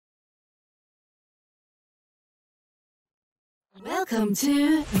Welcome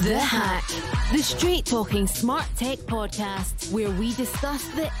to The Hack, the straight-talking smart tech podcast where we discuss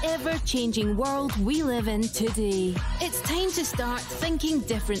the ever-changing world we live in today. It's time to start thinking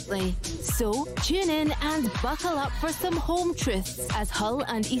differently. So tune in and buckle up for some home truths as Hull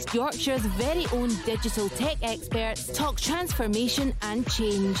and East Yorkshire's very own digital tech experts talk transformation and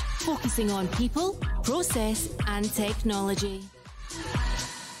change, focusing on people, process and technology.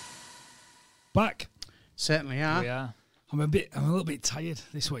 Back. Certainly are. We are. I'm a little bit tired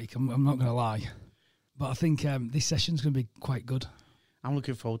this week. I'm not going to lie, but I think this session's going to be quite good. I'm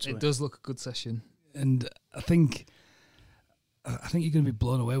looking forward to it. It does look a good session, and I think you're going to be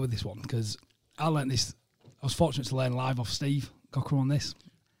blown away with this one because I learned this. I was fortunate to learn live off Steve Cockerell on this,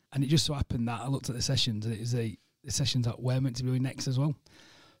 and it just so happened that I looked at the sessions and it was the sessions that we're meant to be doing next as well.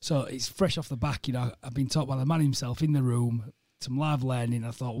 So it's fresh off the back. You know, I've been taught by the man himself in the room, some live learning.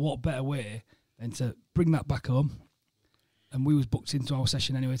 I thought, what better way than to bring that back home. And we was booked into our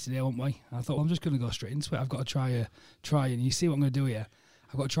session anyway today, weren't we? And I thought, well, I'm just going to go straight into it. I've got to try, and you see what I'm going to do here.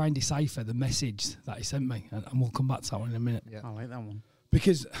 I've got to try and decipher the message that he sent me, and we'll come back to that one in a minute. Yeah, I like that one.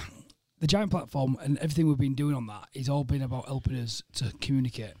 Because the Giant platform and everything we've been doing on that is all been about helping us to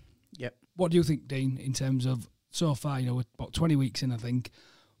communicate. Yep. What do you think, Dean, in terms of so far, we're about 20 weeks in, I think.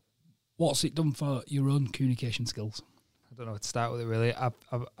 What's it done for your own communication skills? I don't know where to start with it really.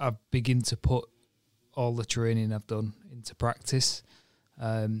 I've begun to put all the training I've done into practice.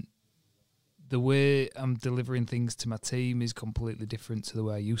 The way I'm delivering things to my team is completely different to the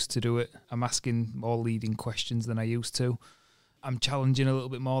way I used to do it. I'm asking more leading questions than I used to. I'm challenging a little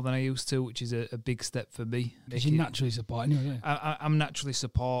bit more than I used to, which is a big step for me. Because you naturally support anyway, I'm naturally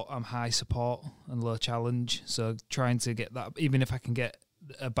support. I'm high support and low challenge. So trying to get that, even if I can get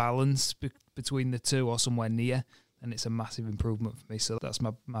a balance between the two or somewhere near, and it's a massive improvement for me. So that's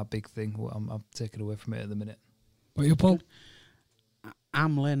my big thing. What I'm taking away from it at the minute. What are you, Paul?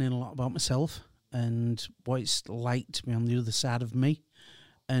 I'm learning a lot about myself and what it's like to be on the other side of me,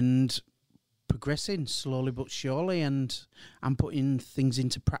 and progressing slowly but surely. And I'm putting things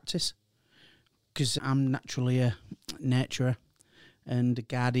into practice because I'm naturally a nurturer and a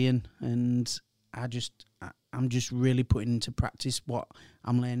guardian, and I'm just really putting into practice what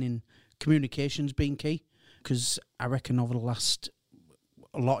I'm learning. Communication's been key. Because I reckon over the last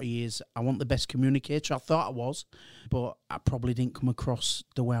a lot of years, I want the best communicator. I thought I was, but I probably didn't come across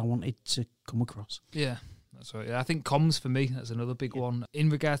the way I wanted to come across. Yeah, that's right. Yeah, I think comms for me, that's another big one. In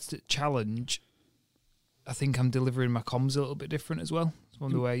regards to challenge, I think I'm delivering my comms a little bit different as well. It's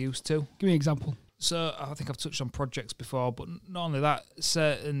one of the way I used to. Give me an example. So I think I've touched on projects before, but not only that,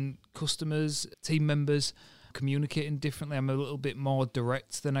 certain customers, team members, communicating differently. I'm a little bit more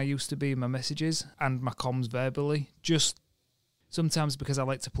direct than I used to be in my messages and my comms verbally. Just sometimes because I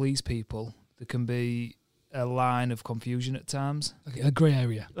like to please people, there can be a line of confusion at times. Okay, a grey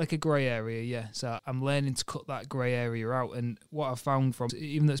area. Like a grey area, yeah. So I'm learning to cut that grey area out. And what I've found from,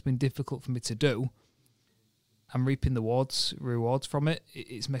 even though it's been difficult for me to do, I'm reaping the rewards from it.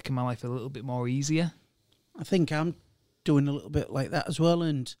 It's making my life a little bit more easier. I think I'm doing a little bit like that as well,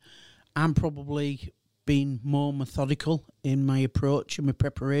 and I'm probably being more methodical in my approach and my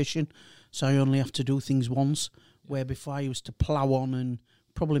preparation, so I only have to do things once, where before I used to plough on and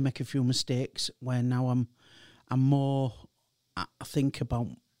probably make a few mistakes, where now I'm more, I think about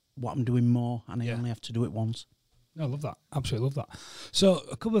what I'm doing more, and I only have to do it once. I love that. Absolutely love that. So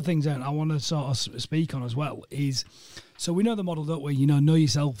a couple of things then I want to sort of speak on as well is, so we know the model, don't we? Know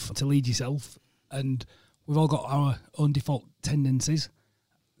yourself to lead yourself, and we've all got our own default tendencies,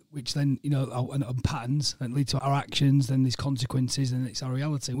 which then, and patterns that lead to our actions, then there's consequences, and it's our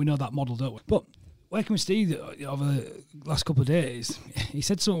reality. We know that model, don't we? But working with Steve over the last couple of days, he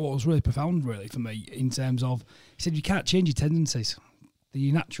said something what was really profound, really, for me, in terms of, he said, you can't change your tendencies,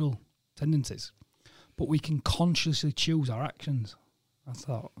 your natural tendencies, but we can consciously choose our actions. I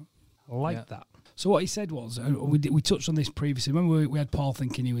thought, I like that. So what he said was, we touched on this previously, remember we had Paul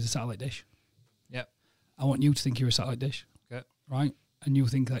thinking he was a satellite dish? Yep. I want you to think you're a satellite dish. Okay. Right? And you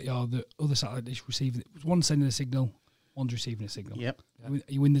think that you're the other satellite dish receiving, one's sending a signal, one's receiving a signal. Yep. Are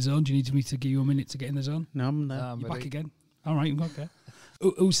you in the zone? Do you need me to give you a minute to get in the zone? No, I'm there. You're back again? All right, okay.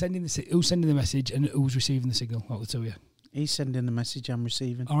 Who's sending the message and who's receiving the signal out of the two of you? He's sending the message, I'm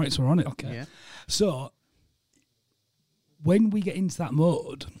receiving. All right, so we're on it, okay. Yeah. So, when we get into that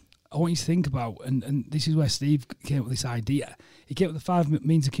mode, I want you to think about, and this is where Steve came up with this idea. He came up with the 5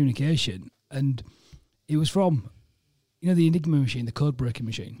 means of communication, and it was from, the Enigma machine, the code breaking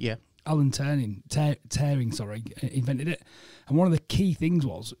machine. Yeah. Alan Turing, invented it. And one of the key things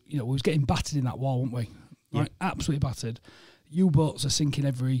was, we was getting battered in that war, weren't we? Right, absolutely battered. U-boats are sinking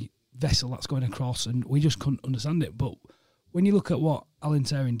every vessel that's going across, and we just couldn't understand it. But when you look at what Alan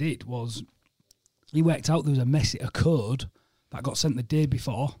Turing did, was he worked out there was a code that got sent the day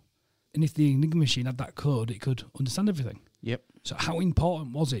before, and if the Enigma machine had that code, it could understand everything. Yep. So how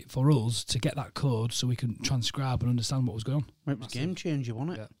important was it for us to get that code so we can transcribe and understand what was going on? Well, it was a game changer,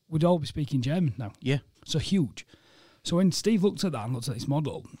 wasn't it? Yeah. We'd all be speaking German now. Yeah. So huge. So when Steve looked at that and looked at this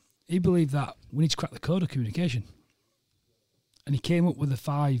model, he believed that we need to crack the code of communication. And he came up with the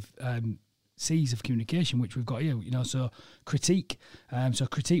 5 C's of communication, which we've got here. So critique. So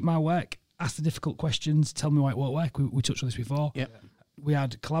critique my work, ask the difficult questions, tell me why it won't work. We touched on this before. Yeah. We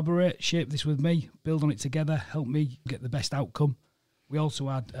had collaborate, shape this with me, build on it together, help me get the best outcome. We also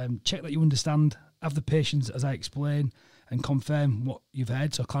had check that you understand, have the patience as I explain, and confirm what you've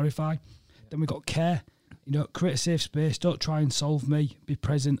heard, so clarify. Then we got care, create a safe space, don't try and solve me, be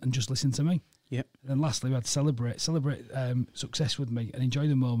present and just listen to me. Yep. And then lastly, we had celebrate success with me and enjoy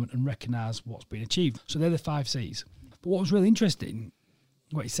the moment and recognise what's been achieved. So they're the 5 C's. But what was really interesting,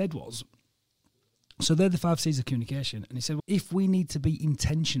 what he said was, so they're the 5 C's of communication. And he said, well, if we need to be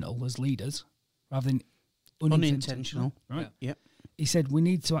intentional as leaders rather than unintentional, right? Yeah. Yep. He said we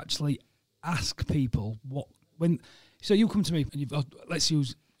need to actually ask people so you come to me and let's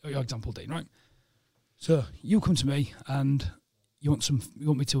use your example, Dean, right? So you come to me and you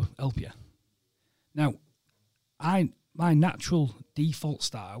want me to help you. Now, my natural default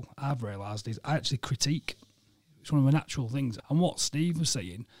style, I've realised, is I actually critique. It's one of my natural things. And what Steve was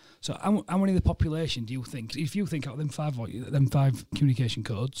saying, so how many of the population do you think, if you think out of them 5 communication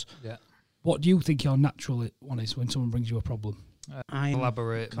codes, what do you think your natural one is when someone brings you a problem?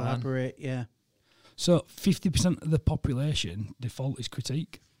 Collaborate, yeah. So 50% of the population default is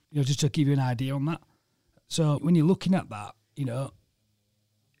critique. Just to give you an idea on that. So when you're looking at that,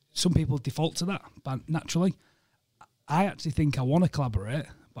 some people default to that, but naturally, I actually think I want to collaborate,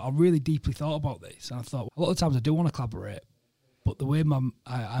 but I really deeply thought about this, and I thought a lot of times I do want to collaborate, but the way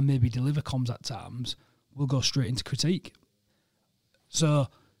I maybe deliver comms at times will go straight into critique. So,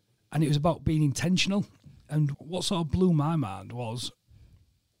 and it was about being intentional, and what sort of blew my mind was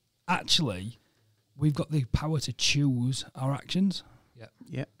actually we've got the power to choose our actions.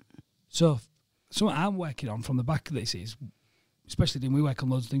 Yeah. So something I'm working on from the back of this is, especially when we work on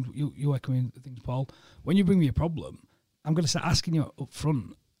loads of things, you work on things, Paul, when you bring me a problem, I'm going to start asking you up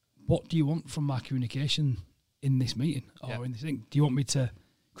front, what do you want from my communication in this meeting or in this thing? Do you want me to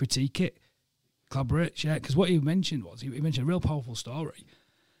critique it, collaborate, share? Because what he mentioned was, he mentioned a real powerful story.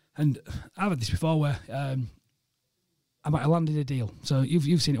 And I've had this before where I might have landed a deal. So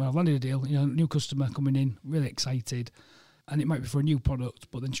you've seen it when I've landed a deal, new customer coming in, really excited, and it might be for a new product,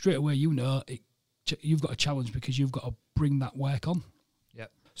 but then straight away you've got a challenge because you've got to bring that work on. Yeah.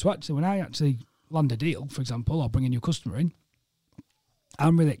 So actually, when I actually land a deal, for example, or bring a new customer in,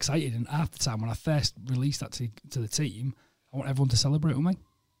 I'm really excited, and half the time when I first release that to the team, I want everyone to celebrate with me.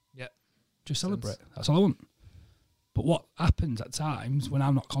 Yeah. Just celebrate. That's all I want. But what happens at times when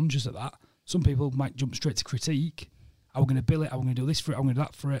I'm not conscious of that, some people might jump straight to critique. Are we going to bill it? Are we going to do this for it? Are we going to do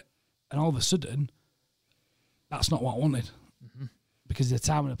that for it? And all of a sudden, that's not what I wanted. Mm-hmm. Because there's a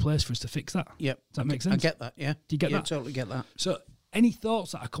time and a place for us to fix that. Yep. Does that make sense? I get that, yeah. Do you get that? I totally get that. So any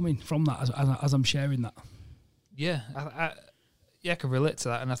thoughts that are coming from that as I'm sharing that? Yeah, I can relate to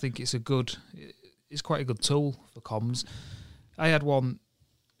that, and I think it's quite a good tool for comms. I had one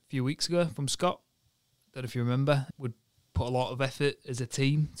a few weeks ago from Scott. Don't know if you remember. We'd put a lot of effort as a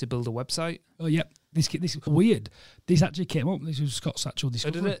team to build a website. Oh, yeah. This is weird. This actually came up. This was Scott's actual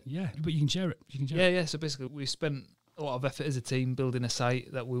discovery. Oh, did it? Yeah, but you can share it. Yeah. So basically, we spent a lot of effort as a team building a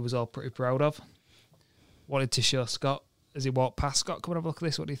site that we was all pretty proud of. Wanted to show Scott as he walked past. Scott, come and have a look at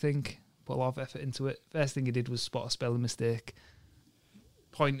this. What do you think? Put a lot of effort into it. First thing he did was spot a spelling mistake.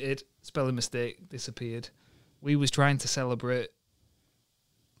 Pointed, spelling mistake, disappeared. We was trying to celebrate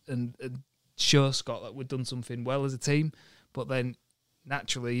and show Scott that we'd done something well as a team, but then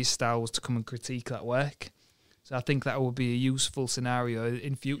naturally his style was to come and critique that work. So I think that would be a useful scenario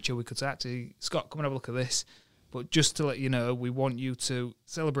in future. We could say, actually, Scott, come and have a look at this, but just to let you know, we want you to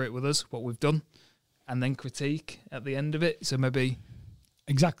celebrate with us what we've done and then critique at the end of it. So maybe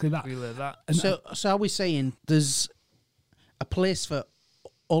exactly that. Relay that. And so are we saying there's a place for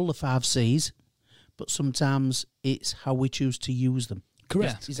all the 5 C's, but sometimes it's how we choose to use them?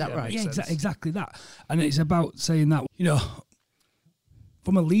 Correct. Is that right? Yeah, exactly that. And it's about saying that,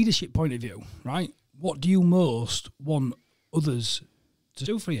 from a leadership point of view, right? What do you most want others to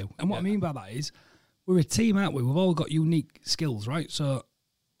do for you? And what I mean by that is, we're a team, aren't we? We've all got unique skills, right? So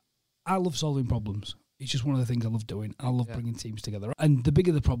I love solving problems. It's just one of the things I love doing. I love bringing teams together. And the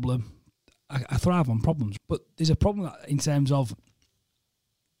bigger the problem, I thrive on problems. But there's a problem in terms of,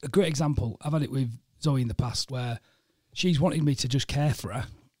 a great example, I've had it with Zoe in the past where she's wanted me to just care for her,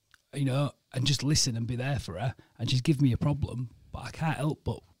 you know, and just listen and be there for her. And she's given me a problem, but I can't help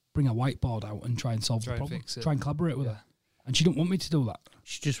but bring a whiteboard out and try and solve the problem. Try and collaborate with her. And she don't want me to do that.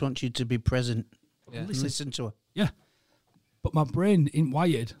 She just wants you to be present. Yeah. Listen to her. Yeah. But my brain isn't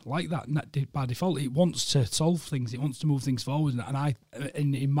wired like that by default. It wants to solve things. It wants to move things forward.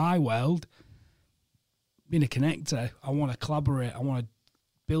 And in my world, being a connector, I want to collaborate. I want to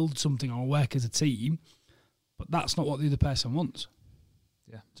build something. I want to work as a team. But that's not what the other person wants.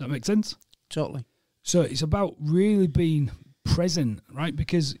 Yeah. Does that make sense? Totally. So it's about really being present, right?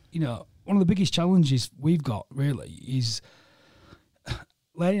 Because, you know, one of the biggest challenges we've got really is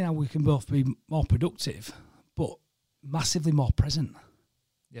learning how we can both be more productive, but massively more present.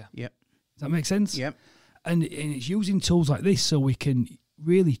 Yeah. Yep. Does that make sense? Yep. And it's using tools like this so we can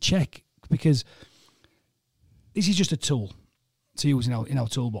really check, because this is just a tool to use in our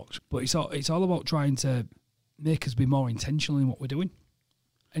toolbox, but it's all about trying to make us be more intentional in what we're doing.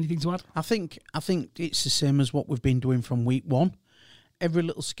 Anything to add? I think it's the same as what we've been doing from week one. Every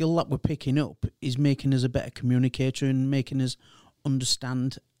little skill that we're picking up is making us a better communicator and making us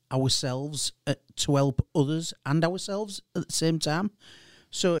understand ourselves to help others and ourselves at the same time.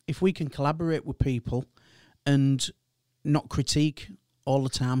 So if we can collaborate with people and not critique all the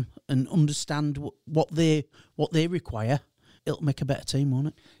time and understand what they require, it'll make a better team, won't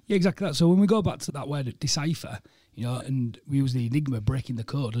it? Yeah, exactly that. So when we go back to that word decipher, you know, and we use the Enigma breaking the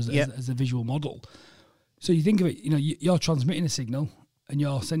code as a visual model. So you think of it, you know, you're transmitting a signal and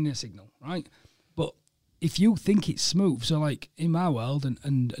you're sending a signal, right? But if you think it's smooth, so like in my world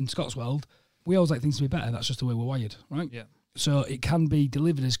and Scott's world, we always like things to be better. That's just the way we're wired, right? Yeah. So it can be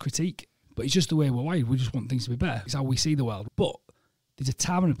delivered as critique, but it's just the way we're wired. We just want things to be better. It's how we see the world. But there's a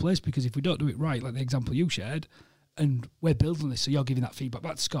time and a place, because if we don't do it right, like the example you shared, and we're building this, so you're giving that feedback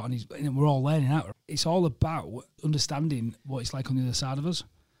back to Scott, and we're all learning out. It's all about understanding what it's like on the other side of us,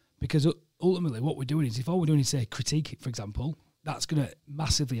 because ultimately what we're doing is, if all we're doing is, say, critique, for example, that's going to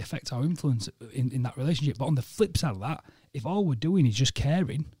massively affect our influence in that relationship. But on the flip side of that, if all we're doing is just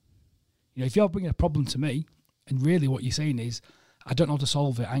caring, you know, if you're bringing a problem to me, and really what you're saying is, I don't know how to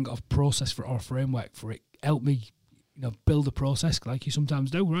solve it, I ain't got a process for it or a framework for it, help me, you know, build a process like you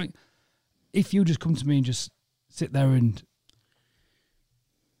sometimes do, right? If you just come to me and just sit there and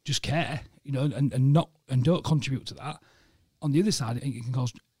just care, you know, and don't contribute to that, on the other side, it can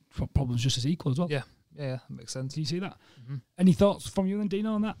cause problems just as equal as well. Yeah, that makes sense. Do you see that? Mm-hmm. Any thoughts from you and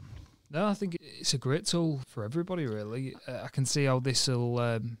Dino on that? No, I think it's a great tool for everybody, really. I can see how this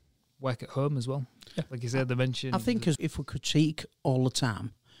will work at home as well. Yeah. Like you said, they mentioned... I think if we critique all the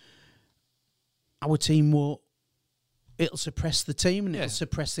time, our team will... It'll suppress the team and it'll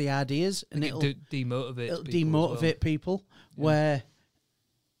suppress the ideas, and it'll demotivate people. Where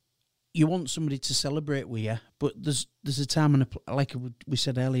you want somebody to celebrate with you, but there's a time and like we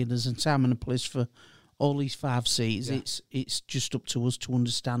said earlier, there's a time and a place for all these 5 C's. Yeah. It's just up to us to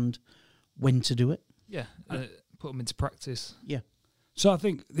understand when to do it. Yeah, put them into practice. Yeah. So I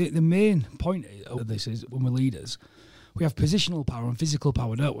think the main point of this is, when we're leaders, we have positional power and physical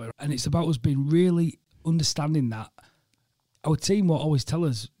power, don't we? And it's about us being really understanding that our team will always tell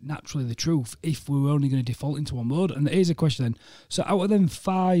us naturally the truth if we were only going to default into one mode. And here's a question then. So out of them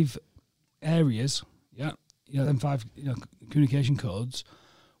 5 areas, them 5 communication codes,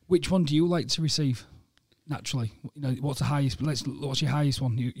 which one do you like to receive naturally? You know, what's the highest? What's your highest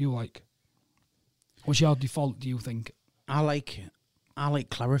one you like? What's your default, do you think? I like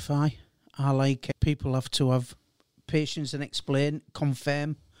clarify. I like people have to have patience and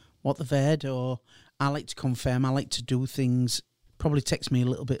confirm what they've heard, or I like to confirm. I like to do things. Probably takes me a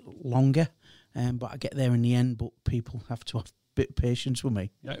little bit longer, but I get there in the end. But people have to have a bit of patience with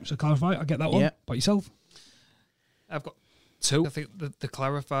me. Yeah, so clarify. I get that one. Yeah. By yourself? I've got 2. I think the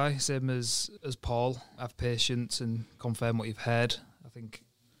clarify, same as Paul. Have patience and confirm what you've heard. I think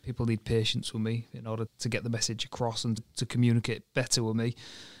people need patience with me in order to get the message across and to communicate better with me.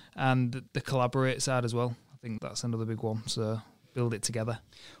 And the collaborate side as well. I think that's another big one. So build it together.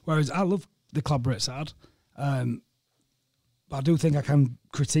 Whereas I love the collaborate side, but I do think I can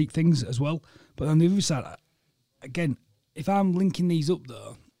critique things as well. But on the other side, again, if I'm linking these up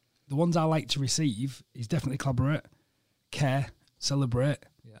though, the ones I like to receive is definitely collaborate, care, celebrate,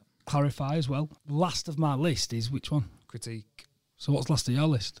 clarify as well. Last of my list is which one? Critique. So what's last of your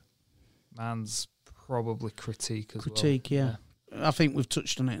list? Mine's probably critique as well. Critique, yeah. I think we've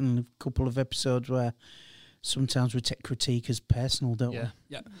touched on it in a couple of episodes where sometimes we take critique as personal, don't we?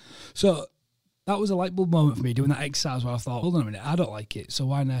 Yeah. So that was a light bulb moment for me, doing that exercise where I thought, hold on a minute, I don't like it, so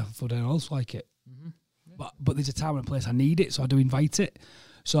why now would anyone else like it? Mm-hmm. Yeah. But there's a time and a place I need it, so I do invite it.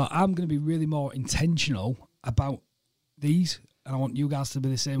 So I'm going to be really more intentional about these, and I want you guys to be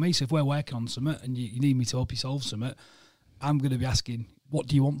the same way. So if we're working on something and you need me to help you solve something, I'm going to be asking, what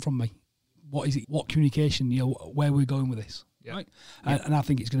do you want from me? What is it? What communication? Where we're going with this, right? Yeah. And I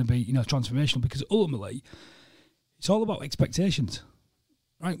think it's going to be transformational, because ultimately, it's all about expectations,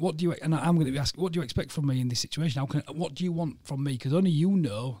 right? What do you? And I'm going to be asking, what do you expect from me in this situation? What do you want from me? Because only you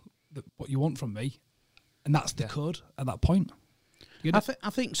know what you want from me, and that's the code at that point. I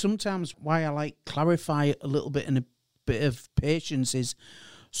think sometimes why I like clarify a little bit and a bit of patience is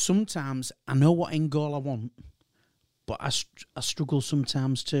sometimes I know what end goal I want, but I struggle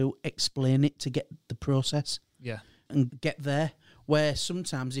sometimes to explain it to get the process and get there. Where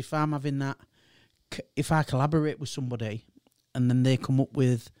sometimes if I'm having that, if I collaborate with somebody and then they come up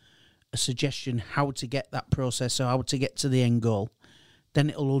with a suggestion how to get that process or how to get to the end goal, then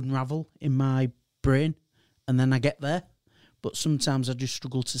it'll unravel in my brain and then I get there. But sometimes I just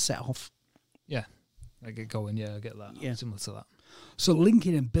struggle to set off. Yeah. I get going, I get that. Yeah. Similar to that. So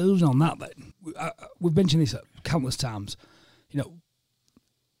linking and building on that then, we've mentioned this countless times.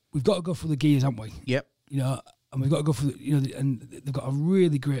 We've got to go through the gears, haven't we? Yep. And we've got to go through, and they've got a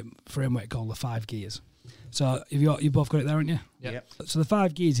really great framework called the 5 gears. So you both got it there, haven't you? Yep. So the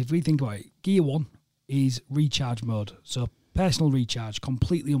 5 gears, if we think about it, gear 1 is recharge mode. So personal recharge,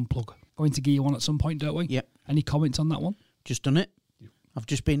 completely unplug. Going to gear 1 at some point, don't we? Yep. Any comments on that one? Just done it. I've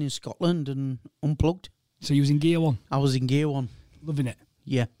just been in Scotland and unplugged. So you was in gear 1? I was in gear 1. Loving it?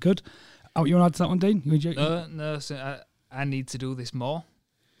 Yeah. Good. Oh, you want to add to that one, Dean? No. So I need to do this more.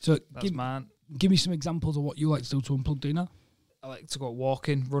 So that's give me some examples of what you like to do to unplug, Dina. I like to go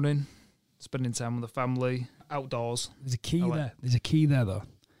walking, running, spending time with the family, outdoors. There's a key there. There's a key there, though.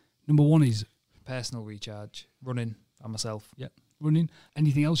 Number 1 is personal recharge, running by myself. Yep. Running.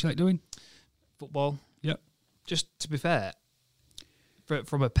 Anything else you like doing? Football. Yep. Just to be fair,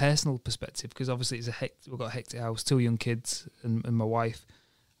 from a personal perspective, because obviously we've got a hectic house, 2 young kids and my wife,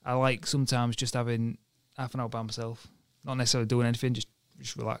 I like sometimes just having half an hour by myself, not necessarily doing anything, just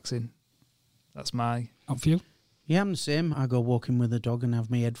relaxing. That's my... Up for you? Yeah, I'm the same. I go walking with the dog and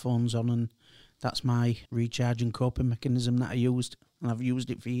have my headphones on, and that's my recharge and coping mechanism that I used, and I've used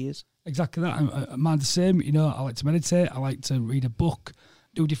it for years. Exactly that. I'm the same. I like to meditate. I like to read a book,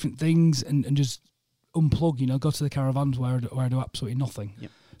 do different things, and just unplug. Go to the caravans where I do absolutely nothing.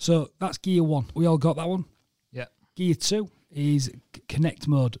 Yep. So that's gear 1. We all got that one? Yeah. Gear 2 is connect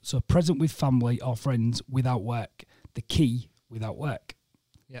mode. So present with family or friends without work. The key without work.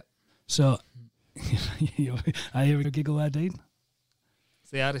 Yep. So... I hear a giggle there, Dean.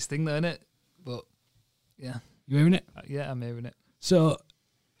 It's the hardest thing, though, isn't it? But yeah, you hearing it? Yeah, I'm hearing it. So,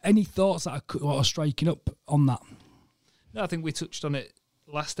 any thoughts that are striking up on that? No, I think we touched on it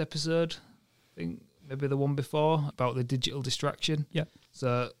last episode. I think maybe the one before about the digital distraction. Yeah.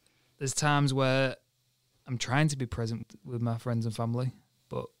 So there's times where I'm trying to be present with my friends and family,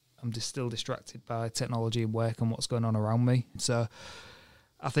 but I'm just still distracted by technology and work and what's going on around me. So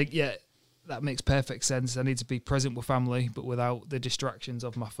I think that makes perfect sense. I need to be present with family, but without the distractions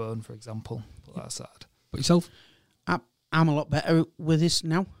of my phone, for example. But that's sad. But yourself? I'm a lot better with this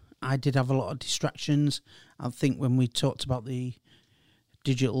now. I did have a lot of distractions. I think when we talked about the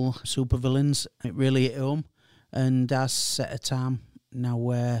digital supervillains, it really hit home. And I set a time now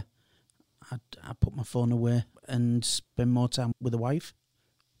where I put my phone away and spend more time with the wife.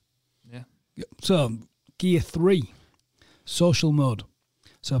 Yeah. So, gear 3, social mode.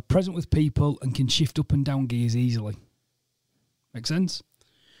 So present with people and can shift up and down gears easily. Make sense?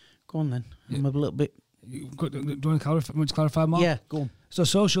 Go on then. I'm a little bit... Do you want to clarify more? Yeah, go on. So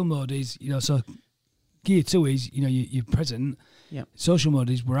social mode is, so gear 2 is, you're present. Yeah. Social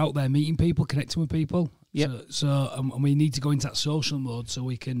mode is we're out there meeting people, connecting with people. Yeah. So and we need to go into that social mode so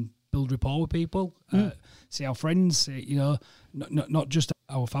we can build rapport with people, see our friends, not just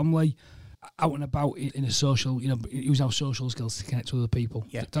our family. Out and about in a social, use our social skills to connect with other people.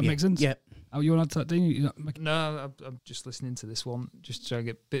 Yeah. Does that make sense? Yeah. How you want to add to that, Dean? No, I'm just listening to this one, just trying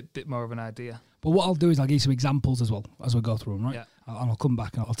to get a bit more of an idea. But what I'll do is I'll give you some examples as well as we go through them, right? Yeah. And I'll come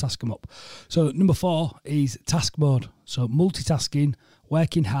back and I'll task them up. So number 4 is task mode. So multitasking,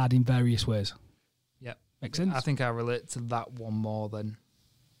 working hard in various ways. Yeah. Make sense? I think I relate to that one more than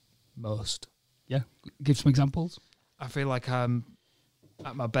most. Yeah. Give some examples. I feel like I'm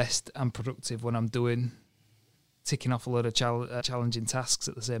at my best and productive when I'm ticking off a load of challenging tasks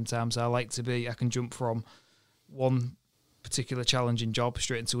at the same time. So I can jump from one particular challenging job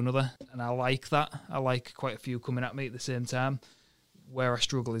straight into another, and I like that. I like quite a few coming at me at the same time. Where I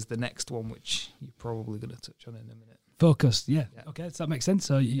struggle is the next one, which you're probably going to touch on in a minute. Focused, yeah. Okay, so that makes sense.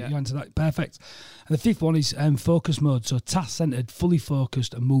 So you answer that. Perfect. And the 5th one is focus mode. So task-centered, fully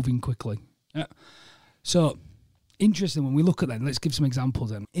focused and moving quickly. Yeah. So interesting when we look at them. Let's give some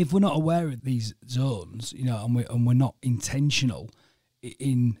examples then. If we're not aware of these zones, and we're not intentional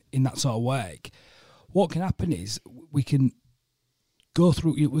in that sort of work, what can happen is we can go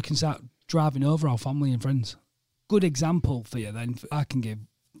through. We can start driving over our family and friends. Good example for you then. I can give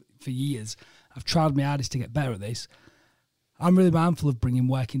for years. I've tried my hardest to get better at this. I'm really mindful of bringing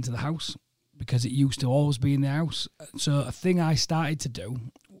work into the house because it used to always be in the house. So a thing I started to do,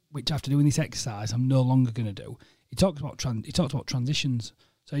 which after doing this exercise, I'm no longer going to do. He talked about transitions.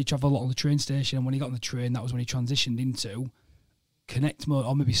 So he travelled a lot on the train station, and when he got on the train, that was when he transitioned into connect mode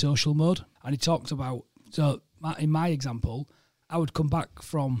or maybe social mode. And he talked about, so in my example, I would come back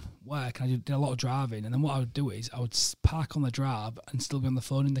from work and I did a lot of driving, and then what I would do is I would park on the drive and still be on the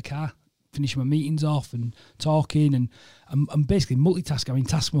phone in the car, finishing my meetings off and talking, and I'm basically multitasking. I'm in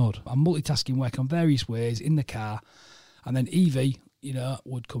task mode. I'm multitasking, working on various ways in the car, and then Evie,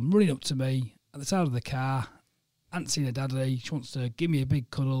 would come running up to me at the side of the car, answering her daddy. She wants to give me a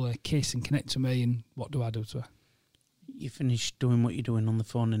big cuddle, a kiss, and connect to me. And what do I do to her? You finish doing what you're doing on the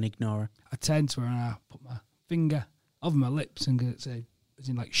phone and ignore her. I turn to her and I put my finger over my lips and say, as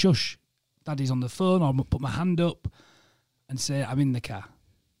in like, shush, daddy's on the phone, or I'll put my hand up and say, I'm in the car.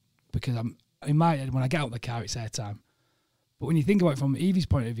 Because I'm in my head, when I get out of the car, it's airtime. But when you think about it from Evie's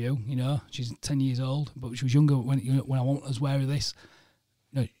point of view, she's 10 years old, but she was younger when I was aware of this.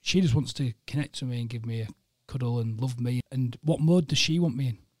 She just wants to connect to me and give me a cuddle and love me. And what mode does she want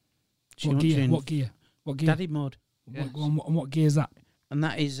me in? What gear? Daddy mode. What gear is that? And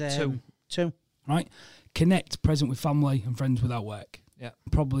that is 2. Right? Connect, present with family and friends without work. Yeah.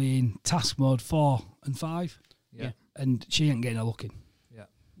 Probably in task mode 4 and 5. Yeah. And she ain't getting a look in. Yeah.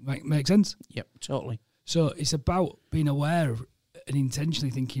 Make sense? Yep, totally. So it's about being aware and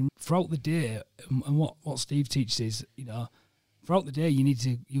intentionally thinking throughout the day, and what Steve teaches is, throughout the day you need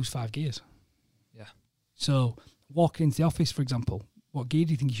to use 5 gears. Yeah. So walking into the office, for example, what gear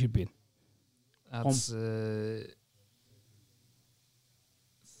do you think you should be in? That's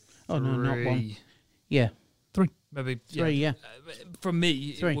Oh, no, not 1. Yeah. 3. Maybe 3, yeah. For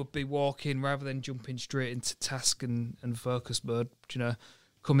me, 3. it would be walking rather than jumping straight into task and focus mode.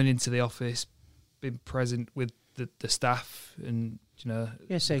 Coming into the office, being present with the staff and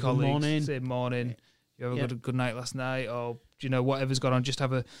say good colleagues, morning. say morning. You have a good night last night, or whatever's gone on. Just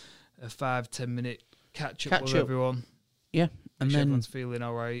have a 5-10 minute catch up with everyone. Yeah, and then everyone's feeling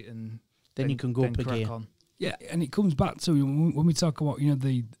all right, and then you can go up a gear. On. Yeah, and it comes back to when we talk about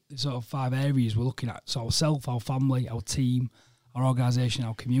the sort of 5 areas we're looking at. So ourself, our family, our team, our organisation,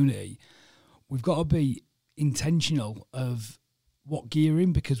 our community. We've got to be intentional of what gear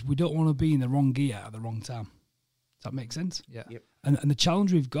in, because we don't want to be in the wrong gear at the wrong time. Does that make sense? Yeah. Yep. And the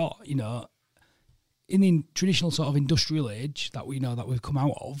challenge we've got, in the traditional sort of industrial age that that we've come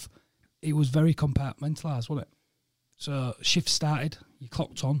out of, it was very compartmentalised, wasn't it? So shifts started, you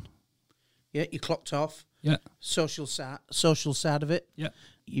clocked on. Yeah, you clocked off. Yeah. Social side of it. Yeah.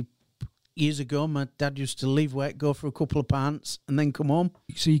 Years ago, my dad used to leave work, go for a couple of pints, and then come home.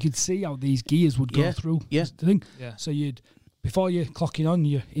 So you could see how these gears would go through. Yeah. The thing. Yeah. So before you're clocking on,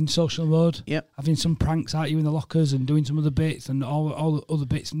 you're in social mode. Yep. Having some pranks at you in the lockers and doing some other bits and all the other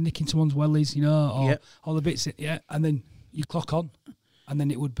bits, nicking someone's wellies, or all the bits. Yeah. And then you clock on, and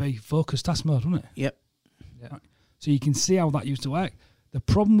then it would be focused task mode, wouldn't it? Yep. Yeah. Right. So you can see how that used to work. The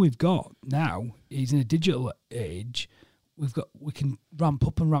problem we've got now is in a digital age, we can ramp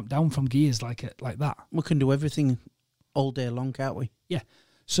up and ramp down from gears like that. We can do everything all day long, can't we? Yeah.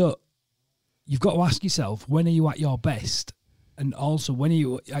 So you've got to ask yourself, when are you at your best? And also, when are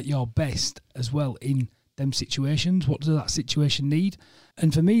you at your best as well in them situations? What does that situation need?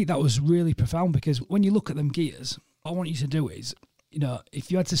 And for me, that was really profound, because when you look at them gears, all I want you to do is,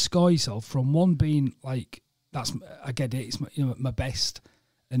 if you had to score yourself from 1 being like, I get it, it's my best,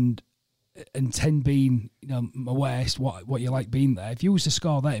 and 10 being my worst, what you like being there. If you was to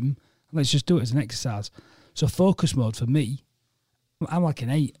score them, let's just do it as an exercise. So focus mode for me, I'm like an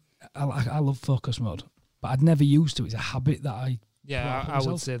 8. I love focus mode, but I'd never used to. It's a habit that I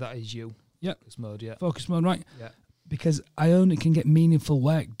would say that is you. Yeah, focus mode. Yeah, focus mode, right? Yeah, because I only can get meaningful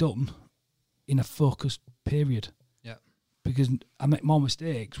work done in a focused period. Yeah, because I make more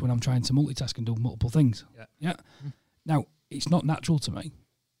mistakes when I'm trying to multitask and do multiple things. Yeah. Now it's not natural to me,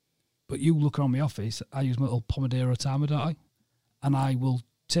 but you look around my office. I use my little Pomodoro timer, don't I? And I will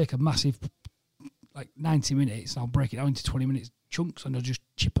take a massive, 90 minutes, and I'll break it down into 20 minutes chunks, and I'll just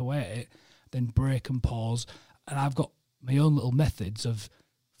chip away at it, then break and pause. And I've got my own little methods of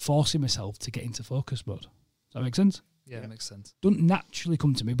forcing myself to get into focus mode. Does that make sense? Yeah, it makes sense. Doesn't naturally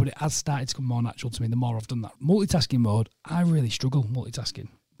come to me, but it has started to come more natural to me the more I've done that. Multitasking mode, I really struggle multitasking,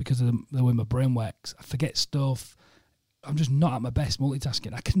 because of the way my brain works. I forget stuff. I'm just not at my best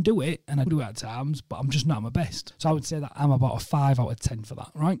multitasking. I can do it, and I do it at times, but I'm just not at my best. So I would say that I'm about a 5 out of 10 for that,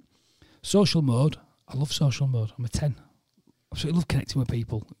 right? Social mode, I love social mode. I'm a 10. Absolutely love connecting with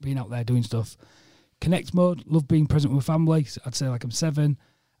people, being out there doing stuff. Connect mode, love being present with family. So I'd say like I'm 7.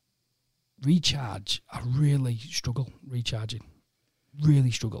 Recharge, I really struggle recharging.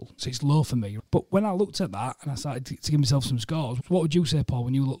 Really struggle. So it's low for me. But when I looked at that and I started to give myself some scores, what would you say, Paul,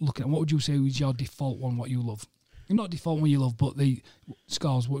 when you look at what would you say is your default one, what you love? Not default one you love, but the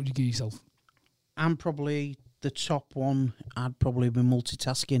scores, what would you give yourself? I'm probably the top one. I'd probably be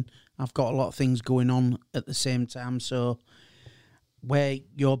multitasking. I've got a lot of things going on at the same time. So where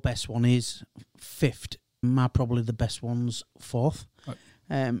your best one is 5th, my probably the best one's 4th.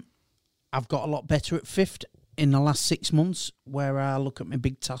 Right. I've got a lot better at 5th in the last 6 months, where I look at my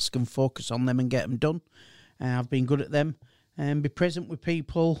big task and focus on them and get them done. I've been good at them. Be present with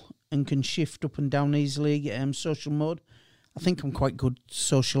people and can shift up and down easily. Social mode, I think I'm quite good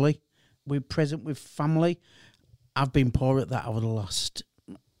socially. We're present with family. I've been poor at that over the last,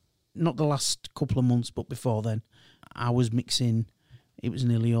 not the last couple of months, but before then. I was mixing, it was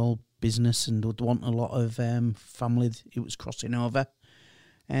nearly all business and would want a lot of family. It was crossing over.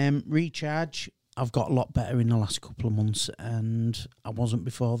 Recharge, I've got a lot better in the last couple of months, and I wasn't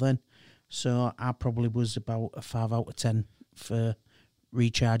before then. So I probably was about a 5 out of 10 for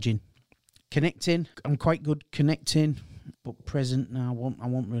recharging. Connecting, I'm quite good connecting, but present now, I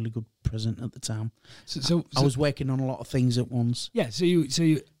wasn't really good present at the time. So I was working on a lot of things at once. Yeah, so you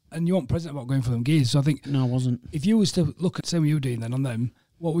and you weren't present about going for them gears. So I think no, I wasn't. If you was to look at the same you were doing then on them,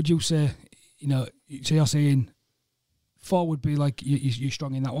 what would you say? You know, so you're saying 4 would be like you're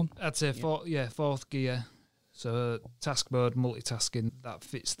strong in that one. I'd say 4th gear. So task mode, multitasking, that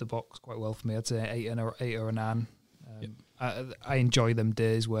fits the box quite well for me. I'd say 8 or a 9. I enjoy them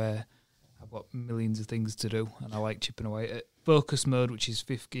days where I've got millions of things to do and I like chipping away at it. Focus mode, which is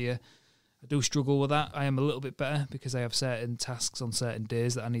 5th gear, I do struggle with that. I am a little bit better because I have certain tasks on certain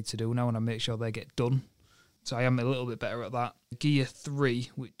days that I need to do now and I make sure they get done. So I am a little bit better at that. Gear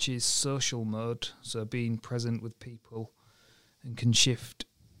 3, which is social mode, so being present with people and can shift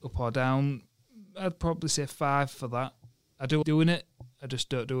up or down, I'd probably say 5 for that. I do doing it, I just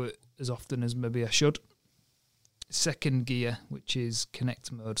don't do it as often as maybe I should. 2nd gear, which is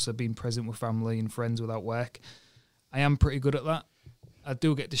connect mode, so being present with family and friends without work. I am pretty good at that. I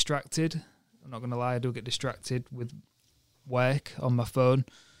do get distracted. I'm not going to lie, I do get distracted with work on my phone,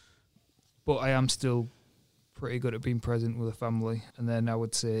 but I am still pretty good at being present with a family. And then I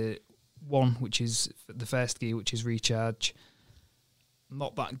would say 1, which is the 1st gear, which is recharge. I'm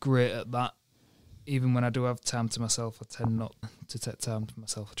not that great at that. Even when I do have time to myself, I tend not to take time to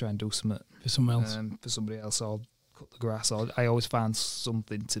myself. I try and do something for someone else, for somebody else, or cut the grass, or I always find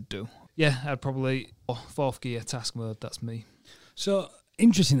something to do. Yeah, I'd probably 4th gear, task mode. That's me. So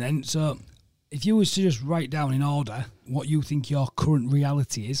interesting then. So if you was to just write down in order what you think your current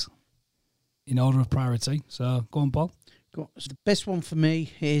reality is, in order of priority. So go on, Paul. So the best one for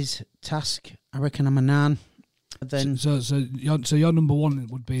me is task. I reckon I'm a 9. Then so your number 1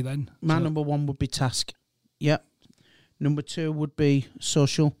 would be then? My number 1 would be task. Yep. Number 2 would be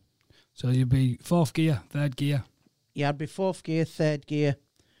social. So you'd be 4th gear, 3rd gear. Yeah, I'd be 4th gear, 3rd gear,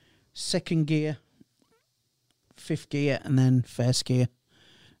 2nd gear, 5th gear, and then 1st gear.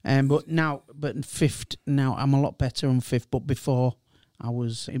 But in 5th now, I'm a lot better on 5th. But before, it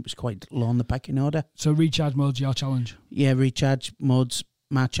was quite low on the pecking order. So recharge mode's your challenge. Yeah, recharge mode's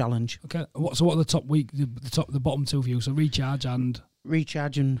my challenge. Okay. What are the bottom 2 for you? So recharge and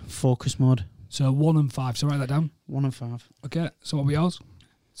focus mode. So 1 and 5. So write that down. 1 and 5. Okay. So what were yours?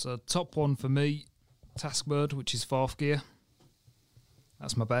 So top 1 for me, task mode, which is 4th gear.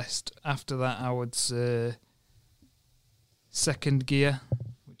 That's my best. After that, I would say 2nd gear,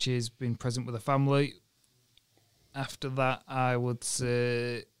 which is being present with a family. After that, I would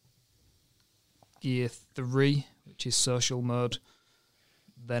say gear 3, which is social mode.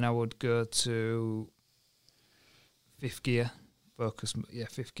 Then I would go to 5th gear, focus. Yeah,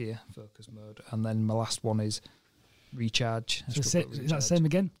 5th gear, focus mode. And then my last one is recharge. So is that the same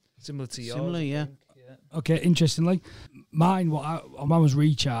again? Similar to yours. Similar, yeah. Okay, interestingly, mine was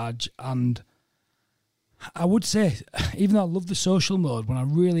recharge, and I would say, even though I love the social mode, when I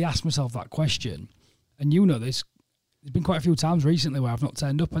really ask myself that question, and you know this, there's been quite a few times recently where I've not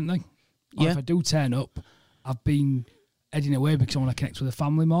turned up, haven't they? Or if I do turn up, I've been heading away because I want to connect with the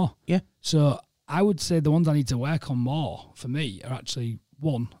family more. Yeah. So I would say the ones I need to work on more, for me, are actually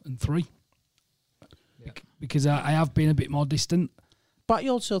 1 and 3. Yeah. Because I have been a bit more distant. But I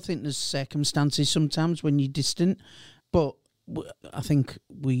also think there's circumstances sometimes when you're distant. But I think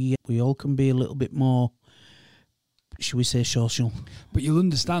we all can be a little bit more, should we say, social. But you'll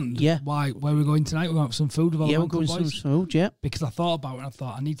understand why where we're going tonight. We're going to have some food with all Yeah, the we're going boys. some food, yeah. Because I thought about it and I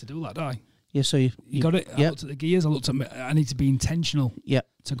thought, I need to do that, don't I? Yeah, so you got it? I Yeah. looked at the gears, I need to be intentional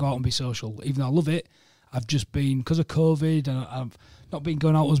to go out and be social. Even though I love it, I've just been, because of COVID and I've not been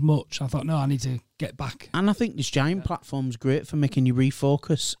going out as much, I thought, no, I need to get back. And I think this giant platform's great for making you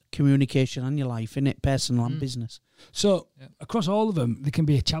refocus communication and your life, innit? Personal and business. So, across all of them, there can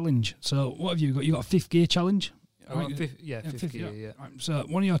be a challenge. So, what have you got? You got a 5th gear challenge? Fifth gear, yeah. Right. So,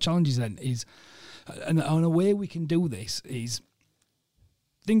 one of your challenges then is, and a way we can do this is,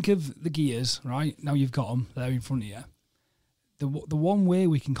 think of the gears, right? Now you've got them there in front of you. The one way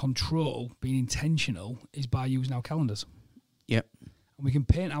we can control being intentional is by using our calendars. Yep. And we can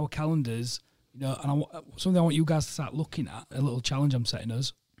paint our calendars, and something I want you guys to start looking at, a little challenge I'm setting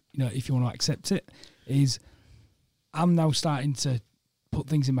us, if you want to accept it, is I'm now starting to put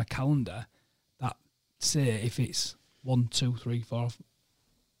things in my calendar that say if it's 1, 2, 3, 4.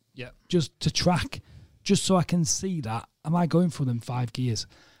 Yeah. Just to track, just so I can see that, am I going through them 5 gears?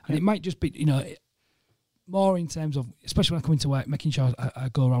 And it might just be, more in terms of, especially when I come into work, making sure I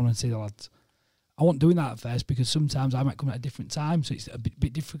go around and see the lads. I want doing that at first because sometimes I might come at a different time, so it's a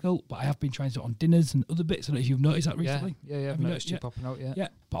bit difficult, but I have been trying to do it on dinners and other bits. I don't know if you've noticed that recently. Yeah, I've noticed you popping out, Yeah,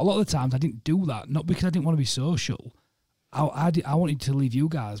 but a lot of the times I didn't do that, not because I didn't want to be social. I wanted to leave you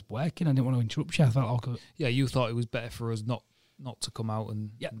guys working. I didn't want to interrupt you. I felt like... Yeah, you thought it was better for us not to come out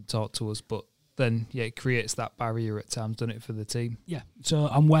and talk to us, but then, it creates that barrier at times, doesn't it, for the team? Yeah. So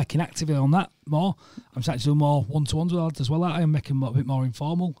I'm working actively on that more. I'm starting to do more one-to-ones with lads as well. I am making them a bit more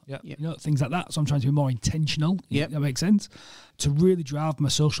informal. Yeah. Things like that. So I'm trying to be more intentional. Yeah. That makes sense. To really drive my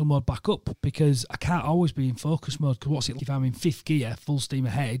social mode back up, because I can't always be in focus mode. Because what's it like if I'm in 5th gear, full steam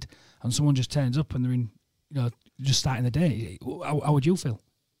ahead, and someone just turns up and they're in, just starting the day? How would you feel?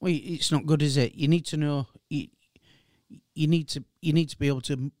 Well, it's not good, is it? You need to know... You need to be able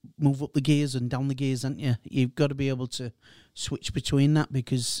to move up the gears and down the gears, haven't you? You've got to be able to switch between that,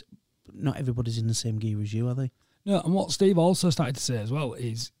 because not everybody's in the same gear as you, are they? No, and what Steve also started to say as well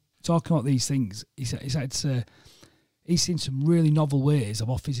is, talking about these things, he started to say he's seen some really novel ways of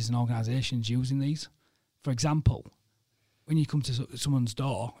offices and organisations using these. For example, when you come to someone's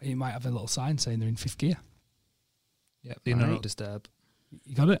door, it might have a little sign saying they're in 5th gear. Yeah, do not disturb.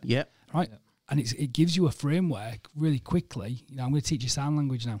 You got it? Yeah. Right. Yep. And it gives you a framework really quickly. I'm going to teach you sign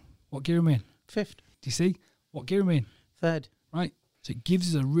language now. What gear am I in? 5th. Do you see? What gear am I in? 3rd. Right. So it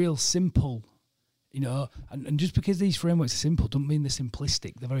gives us a real simple, and just because these frameworks are simple doesn't mean they're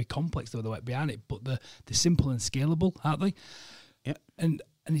simplistic. They're very complex, though, the way behind it, but they're simple and scalable, aren't they? Yeah. And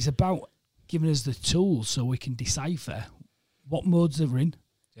it's about giving us the tools so we can decipher what modes they're in,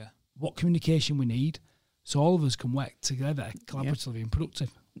 what communication we need, so all of us can work together collaboratively and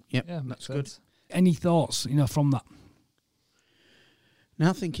productive. Yep. Yeah, that's good. Any thoughts, from that? Now,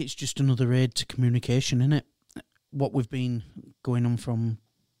 I think it's just another aid to communication, isn't it? What we've been going on from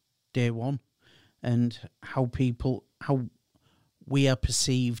day one, and how we are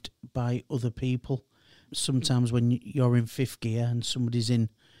perceived by other people. Sometimes when you're in 5th gear and somebody's in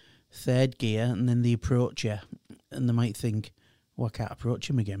 3rd gear, and then they approach you, and they might think, well, I can't approach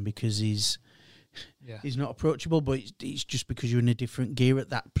him again because he's not approachable, but it's just because you're in a different gear at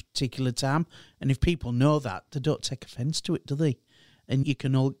that particular time. And if people know that, they don't take offence to it, do they? And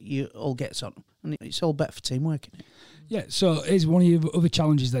you all get on, and it's all better for teamwork, isn't it? Yeah, so here's one of your other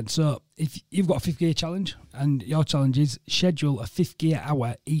challenges then. So if you've got a 5th gear challenge, and your challenge is schedule a 5th gear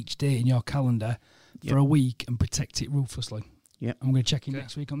hour each day in your calendar for a week and protect it ruthlessly. Yeah. I'm going to check in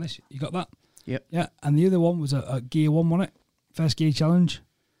next week on this. You got that? Yep. Yeah, and the other one was a gear 1, wasn't it? 1st gear challenge.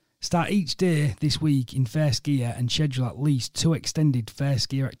 Start each day this week in 1st gear and schedule at least 2 extended 1st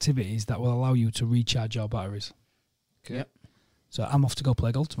gear activities that will allow you to recharge your batteries. Okay. Yep. So I'm off to go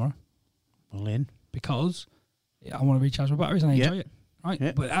play golf tomorrow. Well, in. Because I want to recharge my batteries and I enjoy it. Right?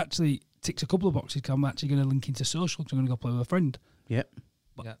 Yep. But it actually ticks a couple of boxes because I'm actually going to link into social because I'm going to go play with a friend. Yep.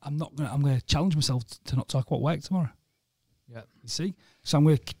 But I'm going to challenge myself to not talk about work tomorrow. Yeah. You see? So I'm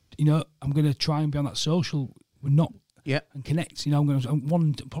going to, I'm going to try and be on that social. We're not. Yeah, and connect. I'm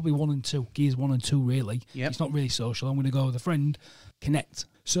going to probably 1 and 2 gears, 1 and 2 really. Yeah, it's not really social. I'm going to go with a friend, connect.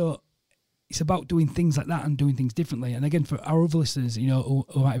 So it's about doing things like that and doing things differently. And again, for our other listeners, who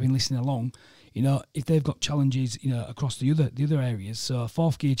might have been listening along, if they've got challenges, across the other areas. So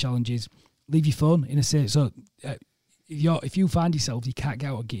 4th gear challenges, leave your phone in a safe. So if you find yourself you can't get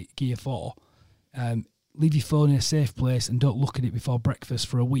out of gear 4, leave your phone in a safe place and don't look at it before breakfast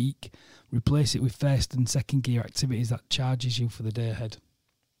for a week. Replace it with 1st and 2nd gear activities that charges you for the day ahead.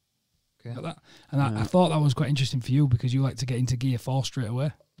 Okay. Got that? And I thought that was quite interesting for you because you like to get into gear 4 straight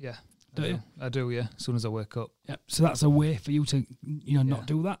away. Yeah. Don't you? I do, yeah. As soon as I wake up. Yeah. So that's a way for you to, not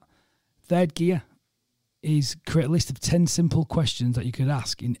do that. Third gear is create a list of 10 simple questions that you could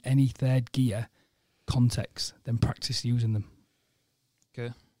ask in any third gear context, then practice using them.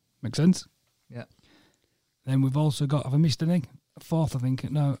 Okay. Make sense? Yeah. Then we've also got, have I missed anything? Fourth, I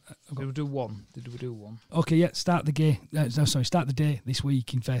think. No. Did we do one? Okay, yeah. Start the day this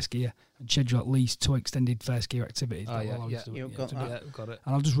week in first gear and schedule at least 2 extended first gear activities. Oh, You've got that. Yeah, got it.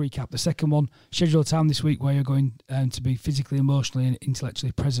 And I'll just recap the second one. Schedule a time this week where you're going to be physically, emotionally, and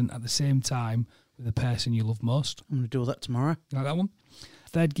intellectually present at the same time with the person you love most. I'm going to do that tomorrow. You like that one?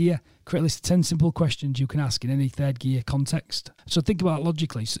 Third gear, create a list of 10 simple questions you can ask in any third gear context. So think about it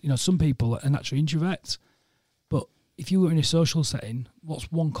logically. Some people are naturally introverts, but if you were in a social setting,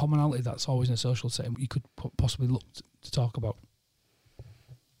 what's one commonality that's always in a social setting you could possibly look to talk about?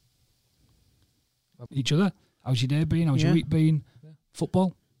 Each other. How's your day been? How's your week been? Yeah.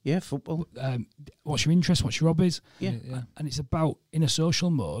 Football? Yeah, football. What's your interest? What's your hobbies? Yeah. And it's about, in a social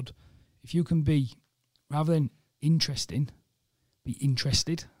mode, if you can be, rather than interesting, be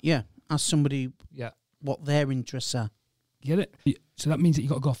interested. Yeah, ask somebody what their interests are. Get it? So that means that you've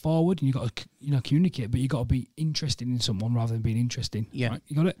got to go forward and you've got to communicate, but you've got to be interested in someone rather than being interesting. Yeah. Right?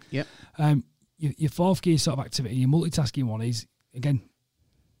 You got it? Yeah. Your fourth gear sort of activity, your multitasking one is, again,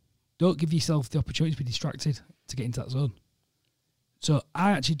 don't give yourself the opportunity to be distracted to get into that zone. So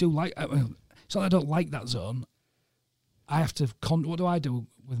I actually do like, it's not that I don't like that zone. I have to, what do I do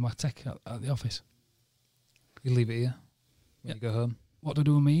with my tech at the office? You leave it here when you go home. What do I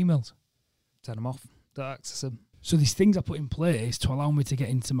do with my emails? Turn them off. Don't access them. So these things I put in place to allow me to get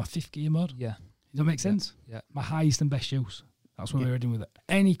into my fifth gear mode. Yeah. Does that make sense? Yeah. My highest and best use. That's where we're heading with it.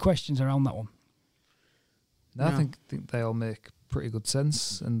 Any questions around that one? No, I think they all make pretty good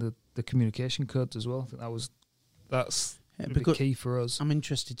sense, and the communication codes as well. I think that's really key for us. I'm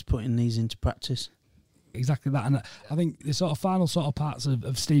interested to putting these into practice. Exactly that. And I think the sort of final sort of parts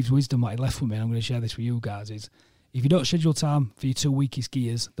of Steve's wisdom that he left with me, and I'm going to share this with you guys, is if you don't schedule time for your 2 weakest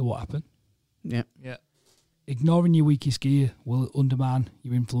gears, then what happen? Yeah. Yeah. Ignoring your weakest gear will undermine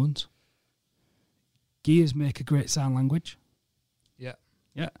your influence. Gears make a great sign language. Yeah.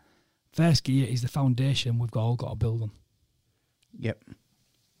 Yeah. First gear is the foundation we've all got to build on. Yep.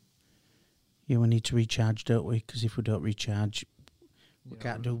 Yeah, we need to recharge, don't we? Because if we don't recharge, we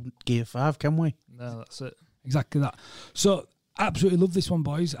can't do gear 5, can we? No, that's it. Exactly that. So, absolutely love this one,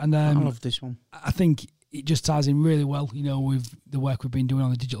 boys. And I love this one. I think it just ties in really well, with the work we've been doing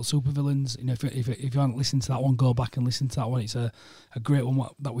on the digital supervillains. If you haven't listened to that one, go back and listen to that one. It's a great one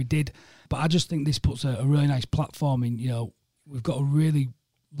that we did. But I just think this puts a really nice platform in. We've got to really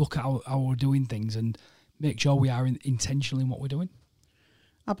look at how we're doing things and make sure we are intentional in what we're doing.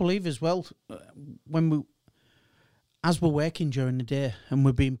 I believe as well, as we're working during the day and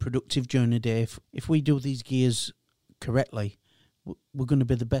we're being productive during the day, if we do these gears correctly, we're going to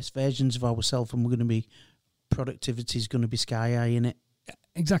be the best versions of ourselves, and productivity is going to be sky high in it.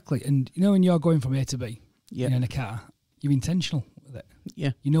 Exactly. And when you're going from A to B in a car, you're intentional with it.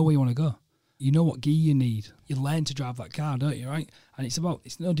 Yeah. You know where you want to go. You know what gear you need. You learn to drive that car, don't you, right? And it's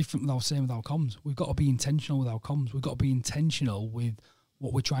no different with our comms. We've got to be intentional with our comms. We've got to be intentional with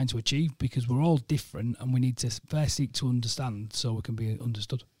what we're trying to achieve, because we're all different and we need to first seek to understand so we can be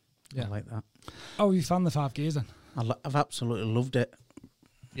understood. Yeah. I like that. How have you found the 5 gears then? I've absolutely loved it.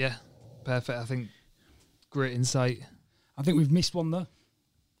 Yeah, perfect. I think great insight. I think we've missed one though.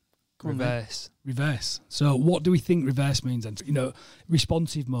 Reverse. So what do we think reverse means then?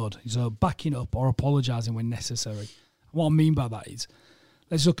 Responsive mode. So backing up or apologising when necessary. What I mean by that is,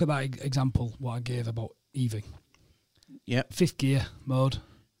 let's look at that example what I gave about Evie. Yeah. 5th gear mode.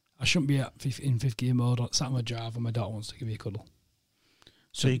 I shouldn't be in 5th gear mode. Sat on my drive and my daughter wants to give me a cuddle.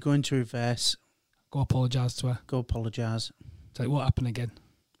 So you're going to reverse. Go apologise to her. Go apologise. Say what happened again.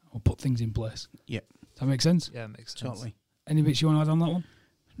 Or put things in place. Yeah. Does that make sense? Yeah, it makes sense. Totally. Any bits you want to add on that one?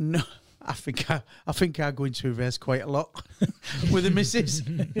 No, I think I go into reverse quite a lot with the missus.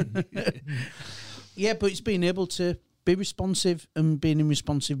 Yeah, but it's being able to be responsive and being in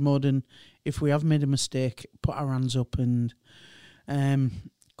responsive mode, and if we have made a mistake, put our hands up and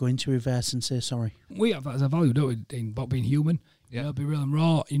go into reverse and say sorry. We have that as a value, don't we, Dean? About being human. Yeah. Be real and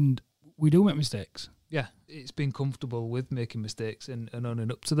raw, and we do make mistakes. Yeah, it's being comfortable with making mistakes and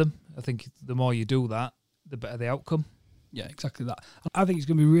owning up to them. I think the more you do that, the better the outcome. Yeah, exactly that. I think it's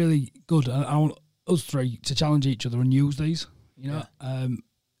going to be really good. I want us three to challenge each other and use these,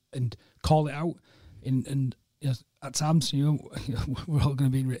 and call it out and at times, we're all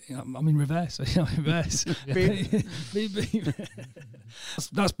going to be. I'm in reverse. Reverse.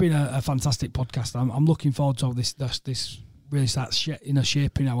 That's been a fantastic podcast. I'm looking forward to how this really starts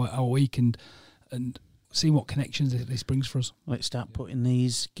shaping our week and seeing what connections this brings for us. Let's start putting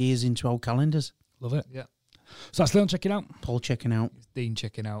these gears into our calendars. Love it. Yeah. So that's Leon checking out. Paul checking out. Dean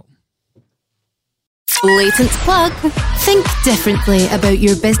checking out. Blatant plug. Think differently about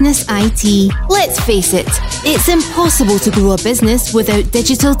your business IT. Let's face it, it's impossible to grow a business without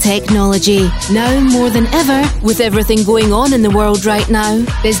digital technology. Now more than ever, with everything going on in the world right now,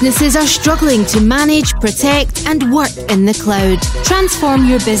 businesses are struggling to manage, protect, and work in the cloud. Transform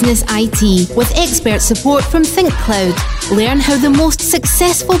your business IT with expert support from ThinkCloud. Learn how the most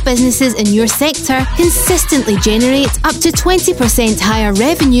successful businesses in your sector consistently generate up to 20% higher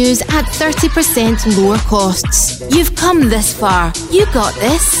revenues at 30% lower costs. You've come this far. You got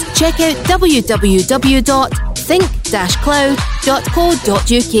this. Check out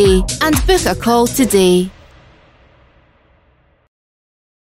www.think-cloud.co.uk and book a call today.